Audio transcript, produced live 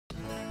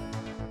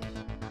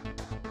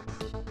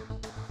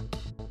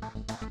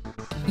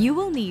You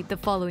will need the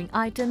following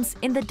items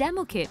in the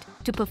demo kit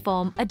to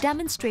perform a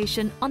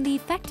demonstration on the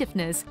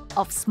effectiveness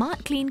of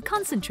SmartKleen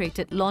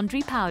concentrated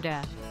laundry powder.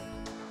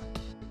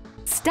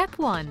 Step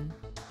 1.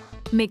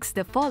 Mix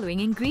the following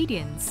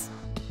ingredients.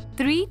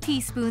 3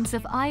 teaspoons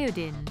of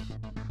iodine,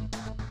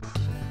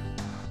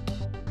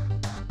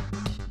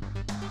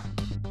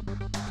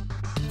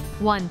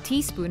 1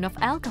 teaspoon of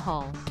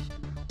alcohol,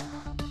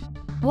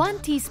 1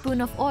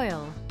 teaspoon of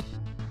oil,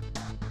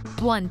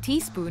 1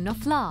 teaspoon of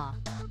flour.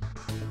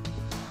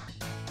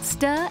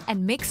 Stir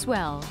and mix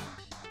well.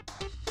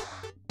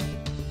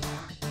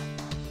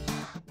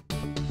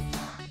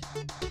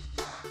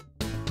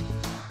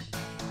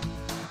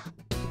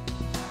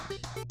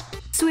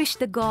 Swish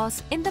the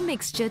gauze in the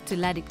mixture to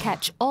let it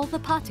catch all the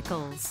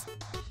particles.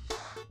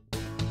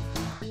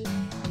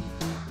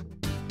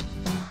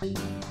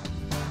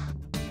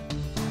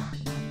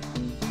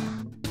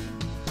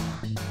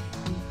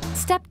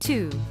 Step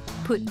 2.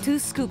 Put 2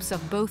 scoops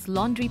of both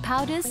laundry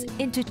powders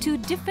into 2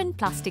 different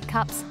plastic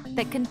cups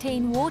that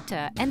contain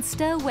water and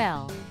stir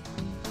well.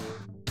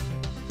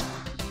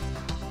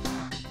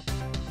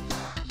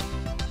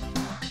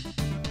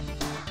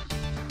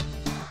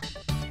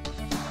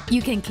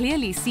 You can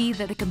clearly see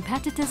that the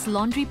competitor's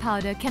laundry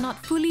powder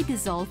cannot fully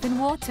dissolve in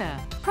water,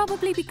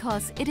 probably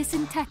because it is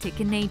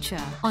synthetic in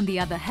nature. On the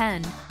other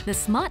hand, the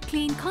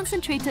SmartKleen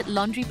concentrated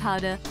laundry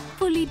powder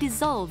fully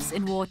dissolves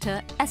in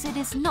water as it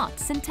is not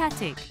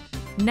synthetic.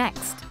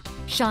 Next,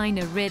 shine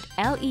a red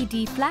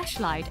LED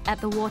flashlight at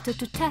the water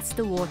to test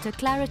the water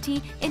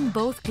clarity in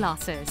both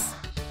glasses.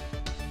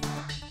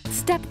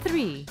 Step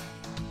 3.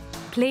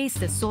 Place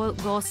the soiled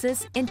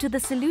gauzes into the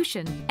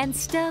solution and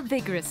stir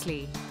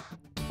vigorously.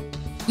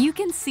 You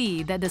can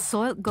see that the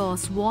soiled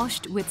gauze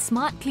washed with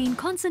SmartKleen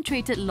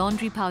concentrated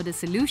laundry powder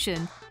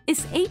solution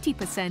is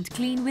 80%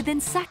 clean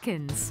within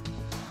seconds,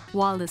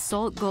 while the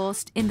soiled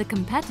gauze in the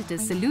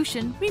competitor's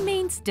solution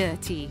remains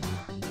dirty.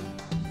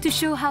 To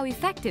show how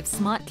effective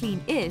SmartKleen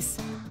is,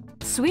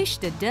 swish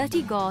the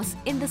dirty gauze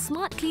in the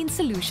SmartKleen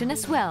solution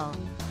as well.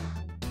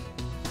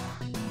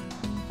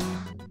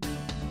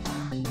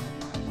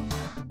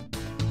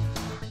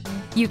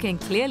 You can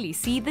clearly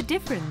see the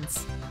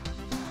difference.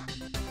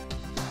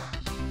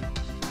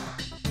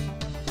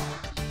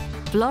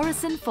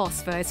 Fluorescent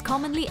phosphor is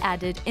commonly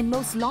added in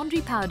most laundry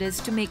powders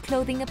to make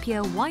clothing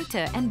appear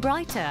whiter and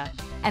brighter,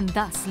 and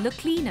thus look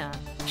cleaner.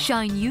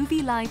 Shine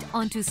UV light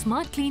onto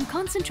SmartKleen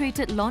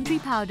concentrated laundry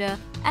powder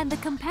and the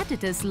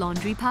competitor's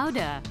laundry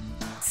powder.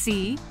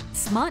 See,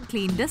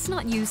 SmartKleen does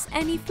not use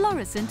any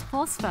fluorescent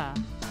phosphor.